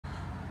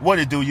What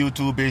it do,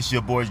 YouTube? It's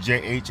your boy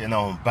JH, and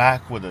I'm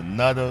back with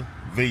another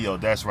video.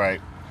 That's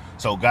right.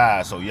 So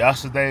guys,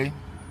 yesterday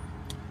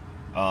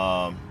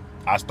I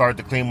started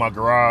to clean my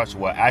garage.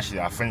 Well,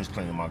 actually I finished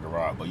cleaning my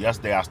garage, but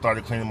yesterday I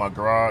started cleaning my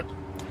garage.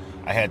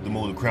 I had to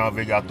move the Crown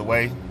Vic out the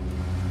way,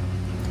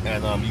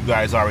 and you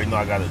guys already know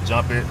I gotta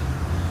jump it.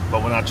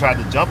 But when I tried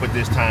to jump it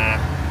this time,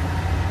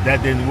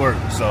 that didn't work.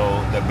 So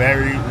the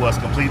battery was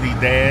completely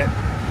dead.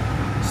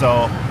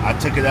 So I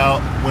took it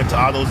out, went to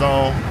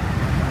AutoZone,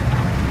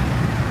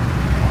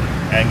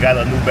 and got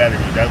a new battery.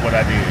 That's what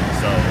I did.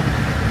 So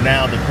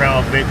now the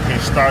Crown Vic can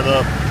start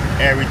up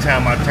every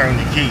time I turn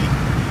the key,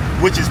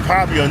 which is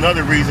probably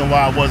another reason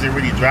why I wasn't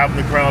really driving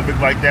the Crown Vic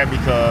like that,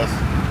 because,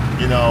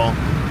 you know,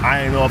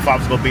 I didn't know if I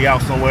was gonna be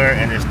out somewhere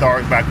and it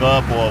starts back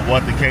up or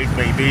what the case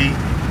may be.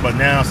 But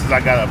now, since I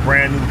got a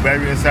brand new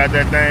battery inside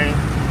that thing,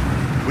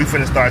 we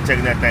finna start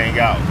taking that thing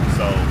out.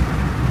 So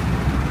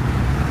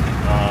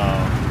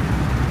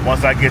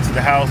once I get to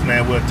the house,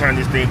 man, we'll turn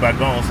this thing back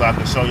on so I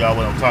can show y'all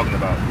what I'm talking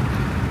about.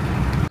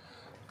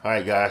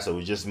 Alright guys, so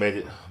we just made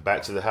it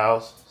back to the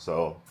house.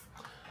 So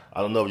I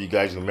don't know if you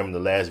guys remember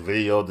the last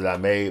video that I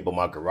made, but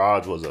my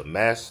garage was a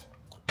mess.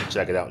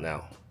 Check it out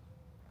now.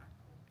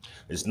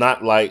 It's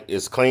not like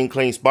it's clean,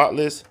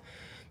 spotless,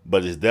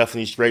 but it's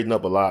definitely straightened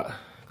up a lot.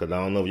 Because I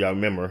don't know if y'all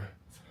remember,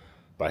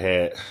 but I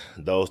had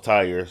those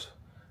tires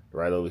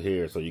right over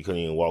here, so you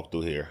couldn't even walk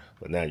through here.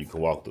 But now you can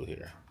walk through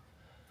here.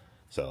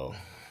 So,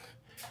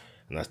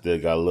 and I still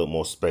got a little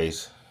more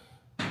space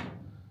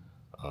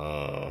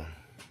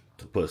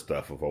to put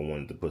stuff if I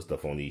wanted to put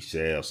stuff on these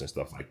shelves and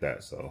stuff like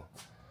that. So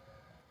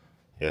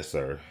yes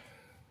sir.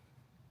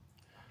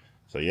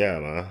 So yeah,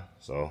 man,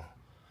 so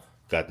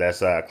got that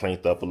side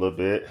cleaned up a little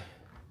bit,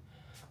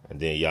 and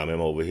then y'all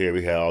remember over here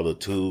we had all the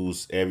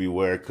tools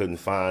everywhere, couldn't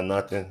find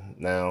nothing.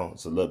 Now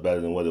it's a little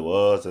better than what it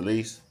was, at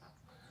least.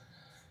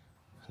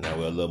 Now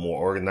we're a little more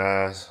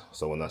organized,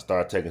 so when I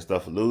start taking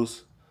stuff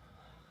loose,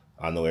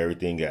 I know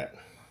everything got.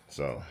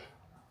 So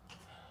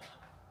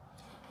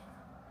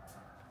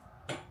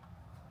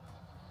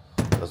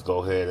let's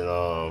go ahead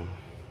and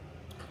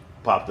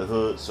pop the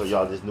hood, show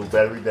y'all this new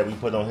battery that we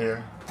put on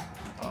here.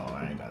 Oh,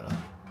 I ain't gotta.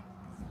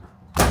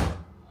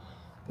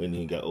 We ain't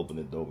even gotta open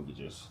the door. We could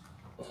just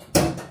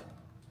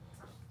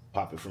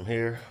pop it from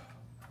here.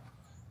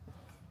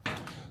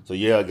 So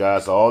yeah,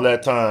 guys. So all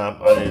that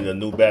time I needed a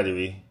new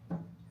battery.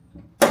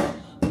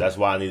 That's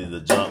why I needed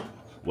to jump.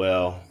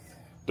 Well,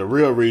 the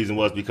real reason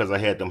was because I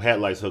had them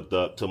headlights hooked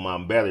up to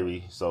my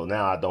battery. So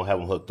now I don't have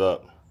them hooked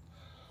up.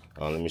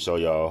 Let me show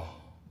y'all.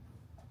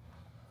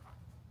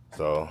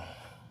 So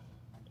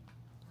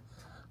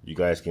you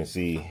guys can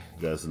see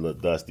that's a little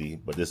dusty,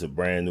 but this is a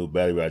brand new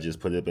battery I just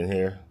put up in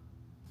here.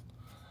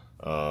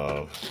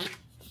 I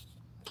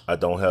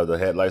don't have the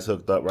headlights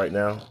hooked up right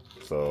now,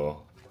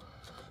 so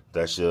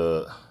that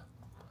should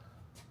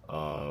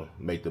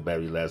make the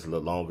battery last a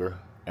little longer.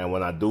 And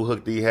when I do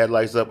hook these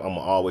headlights up, I'm gonna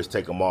always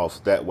take them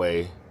off. That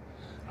way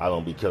I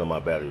don't be killing my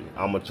battery.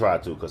 I'm gonna try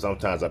to, because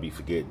sometimes I be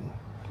forgetting.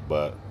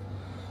 But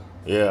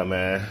yeah,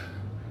 man.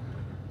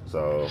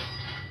 So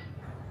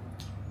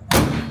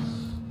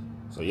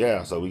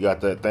yeah, so we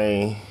got that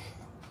thing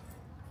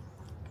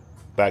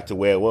back to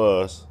where it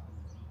was.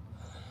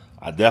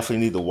 I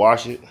definitely need to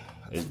wash it.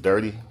 It's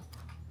dirty.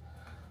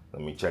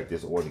 Let me check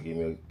this order. Give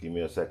me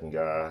a second,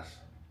 guys.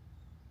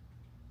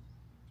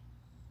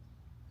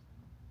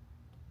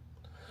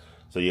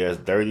 So yeah,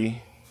 it's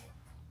dirty.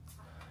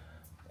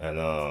 And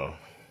I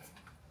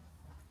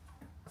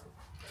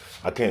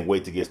can't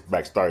wait to get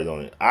back started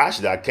on it.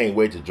 Actually, I can't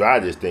wait to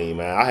drive this thing,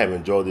 man. I haven't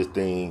enjoyed this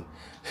thing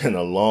in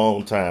a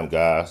long time,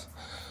 guys.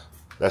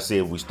 Let's see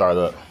if we start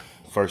up.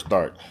 First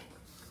start.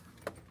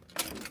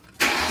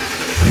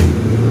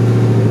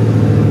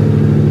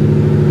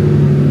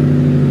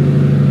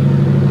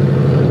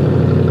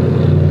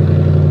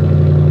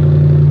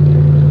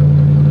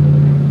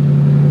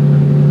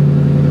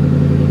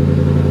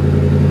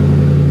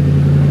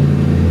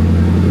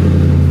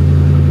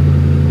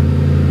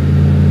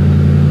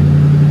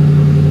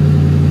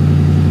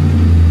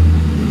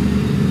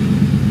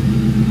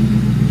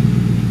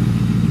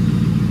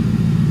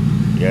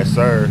 Yes,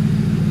 sir.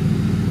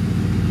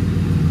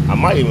 I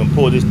might even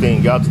pull this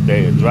thing out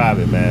today and drive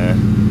it, man.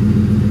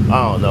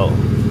 I don't know.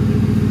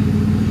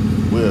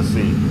 We'll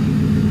see.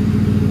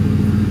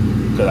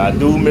 Because I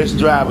do miss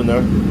driving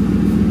her.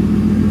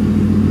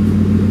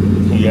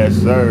 Yes,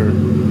 sir.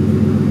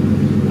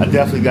 I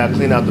definitely got to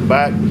clean out the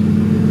back.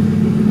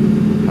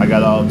 I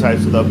got all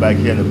types of stuff back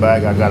here in the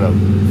back. I got to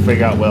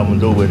figure out what I'm going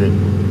to do with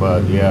it.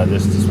 But yeah,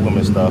 this is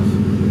swimming stuff.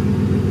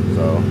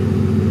 So.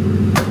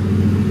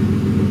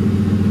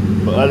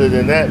 But other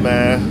than that,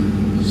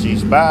 man,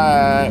 she's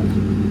back.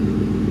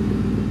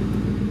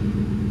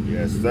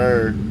 Yes,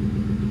 sir.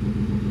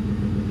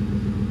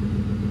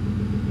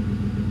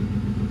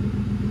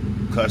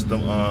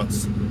 Custom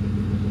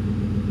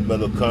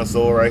middle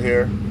console right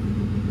here.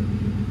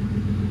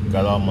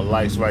 Got all my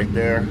lights right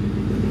there.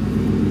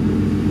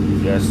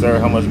 Yes, sir.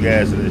 How much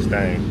gas is this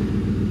thing?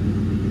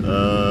 We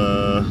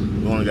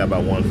only got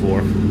about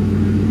 1/4.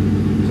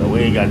 So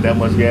we ain't got that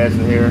much gas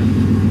in here.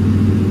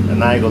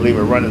 And I ain't gonna leave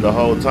it running the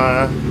whole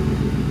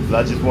time. So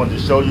I just wanted to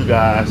show you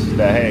guys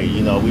that, hey,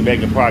 you know, we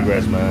making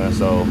progress, man.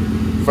 So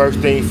first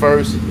thing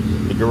first,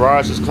 the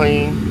garage is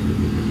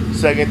clean.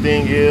 Second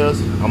thing is,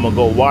 I'm gonna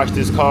go wash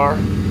this car.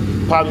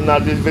 Probably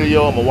not this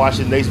video, I'm gonna watch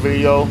the next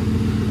video.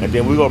 And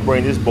then we're gonna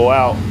bring this boy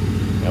out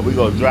and we're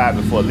gonna drive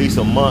it for at least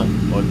a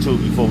month or two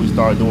before we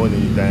start doing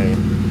anything.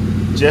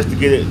 Just to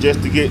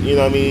get, you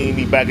know what I mean,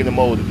 me back in the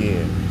mode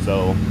again.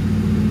 So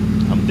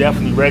I'm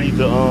definitely ready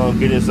to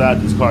get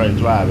inside this car and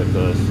drive it,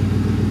 because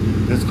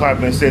this car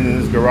been sitting in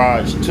this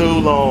garage too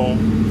long.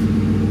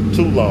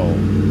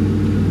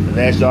 And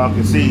as y'all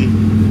can see,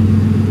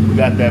 we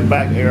got that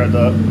back aired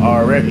up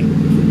already.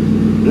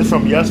 This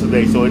from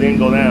yesterday, so it didn't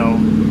go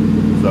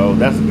down. So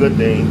that's a good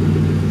thing.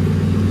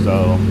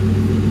 So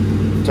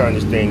turn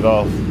this thing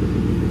off.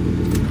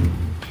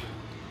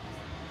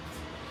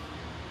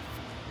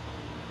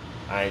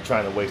 I ain't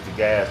trying to waste the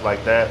gas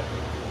like that.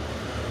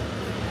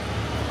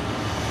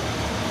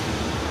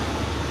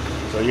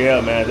 So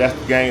yeah, man, that's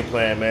the game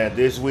plan, man.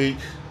 This week,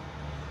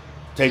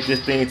 take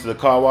this thing to the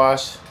car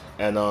wash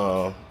and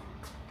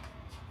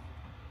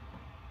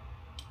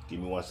give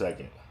me 1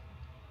 second.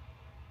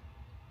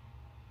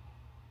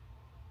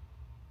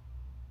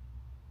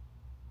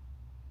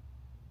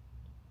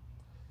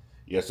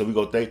 Yeah, so we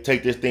go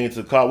take this thing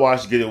to the car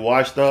wash, get it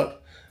washed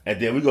up,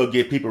 and then we go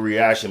get people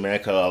reaction, man,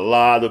 because a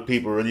lot of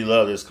people really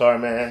love this car,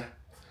 man.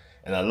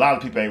 And a lot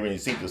of people ain't really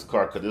seen this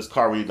car, because this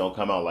car really don't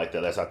come out like that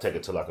unless I take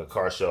it to like a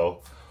car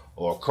show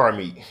or a car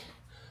meet.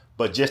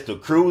 But just to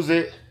cruise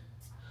it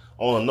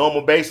on a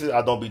normal basis,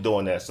 I don't be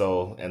doing that.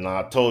 So, and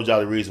I told y'all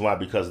the reason why,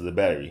 because of the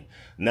battery.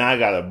 Now I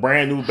got a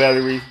brand new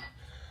battery.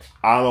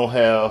 I don't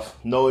have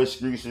no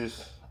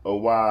excuses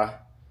of why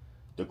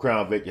the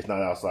Crown Vic is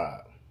not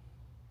outside,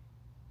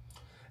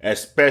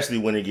 especially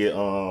when it get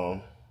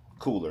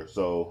cooler.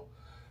 So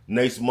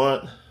next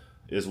month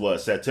is what,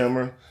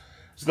 September.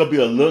 It's gonna be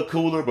a little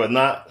cooler, but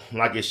not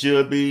like it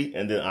should be.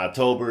 And then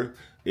October,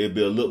 it'll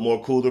be a little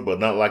more cooler, but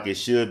not like it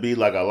should be,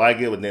 like I like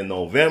it. But then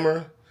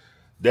November,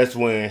 that's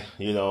when,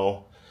 you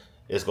know,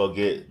 it's gonna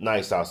get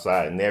nice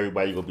outside and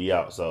everybody gonna be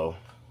out. So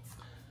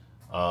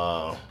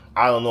I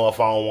don't know if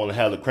I don't want to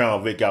have the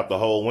Crown Vic out the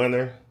whole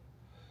winter.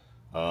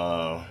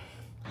 I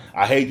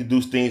hate to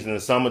do things in the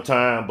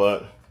summertime,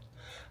 but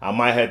I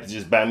might have to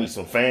just buy me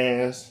some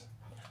fans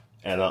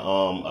and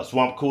a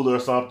swamp cooler or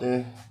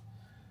something,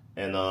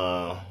 and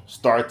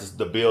start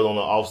the build on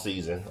the off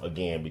season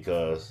again,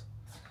 because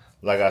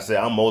like I said,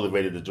 I'm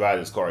motivated to drive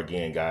this car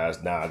again,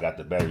 guys. Now I got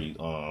the battery,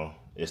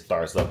 it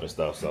starts up and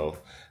stuff. So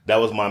that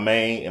was my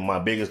main and my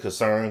biggest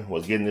concern,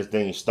 was getting this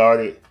thing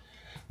started.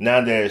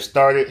 Now that it's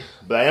started,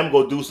 but I am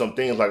gonna do some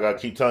things, like I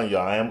keep telling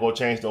y'all, I am gonna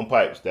change them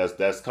pipes.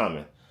 That's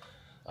coming.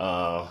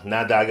 Now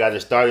that I got it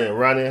started and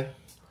running,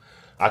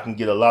 I can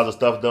get a lot of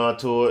stuff done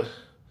to it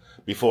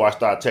before I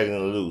start taking it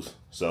loose.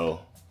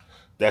 So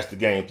that's the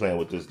game plan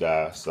with this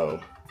guy. So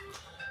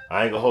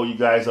I ain't gonna hold you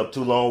guys up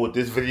too long with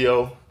this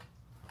video.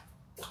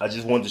 I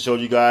just wanted to show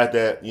you guys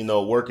that, you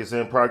know, work is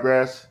in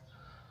progress.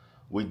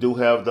 We do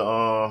have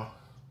the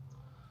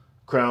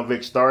Crown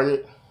Vic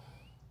started.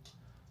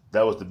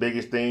 That was the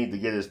biggest thing, to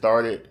get it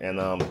started and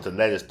to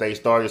let it stay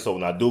started. So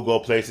when I do go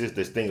places,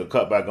 this thing will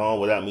cut back on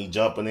without me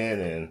jumping in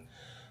and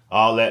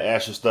all that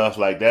extra stuff.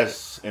 Like,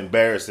 that's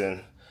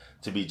embarrassing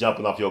to be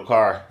jumping off your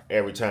car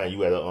every time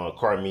you at a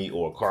car meet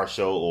or a car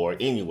show or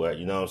anywhere.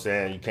 You know what I'm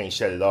saying? You can't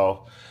shut it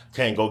off.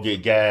 Can't go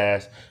get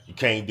gas. You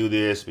can't do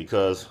this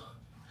because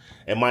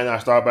it might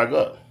not start back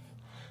up.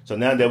 So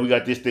now that we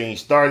got this thing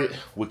started,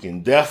 we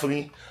can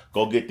definitely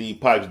go get these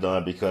pipes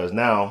done, because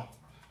now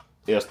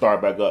it'll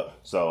start back up.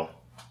 So,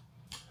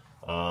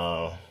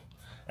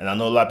 and I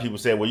know a lot of people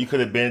say, well, you could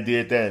have been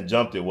did that and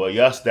jumped it. Well,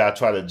 yesterday I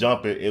tried to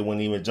jump it. It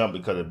wouldn't even jump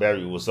because the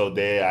battery was so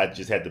dead. I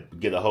just had to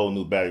get a whole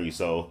new battery.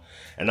 So,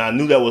 and I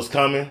knew that was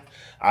coming.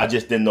 I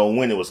just didn't know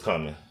when it was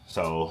coming.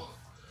 So,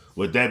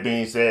 with that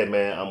being said,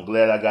 man, I'm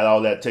glad I got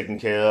all that taken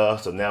care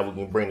of. So now we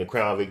can bring the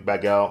Crown Vic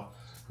back out,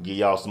 get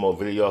y'all some more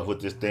videos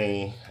with this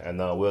thing, and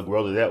we'll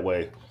grow it that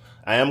way.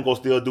 I am going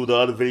to still do the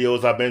other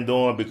videos I've been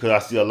doing, because I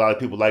see a lot of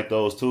people like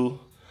those too.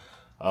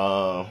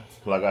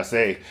 Like I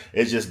say,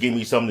 it's just give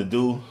me something to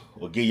do,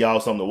 or give y'all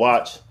something to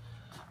watch,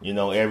 you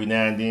know, every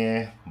now and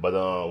then. But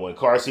when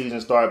car season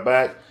start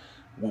back,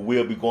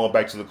 we'll be going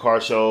back to the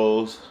car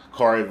shows,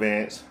 car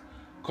events,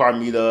 car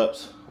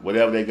meetups,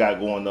 whatever they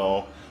got going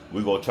on.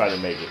 We're going to try to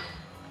make it.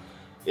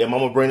 Am I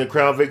going to bring the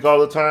Crown Vic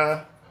all the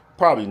time?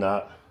 Probably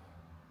not.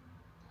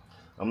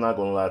 I'm not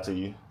going to lie to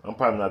you. I'm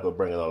probably not going to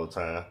bring it all the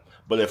time.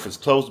 But if it's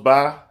close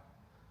by,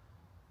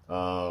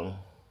 we'll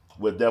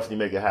definitely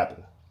make it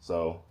happen.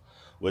 So,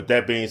 with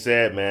that being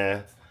said,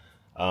 man,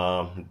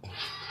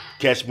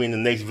 catch me in the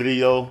next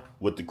video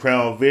with the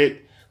Crown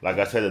Vic. Like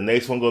I said, the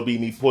next one going to be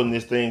me pulling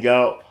this thing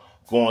out,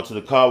 going to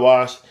the car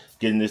wash,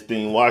 getting this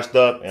thing washed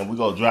up, and we're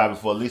going to drive it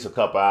for at least a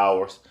couple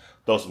hours.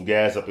 Throw some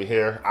gas up in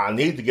here. I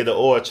need to get an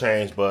oil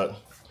change, but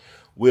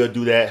we'll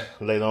do that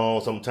later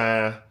on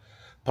sometime.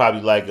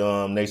 Probably like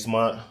next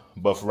month.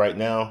 But for right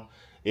now,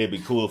 it'd be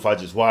cool if I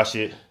just wash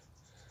it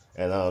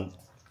and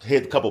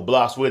hit a couple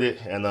blocks with it.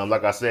 And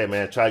like I said,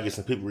 man, try to get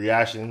some people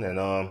reaction,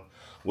 and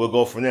we'll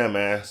go from there,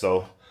 man.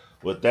 So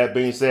with that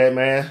being said,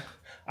 man,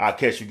 I'll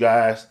catch you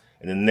guys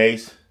in the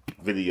next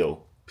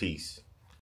video. Peace.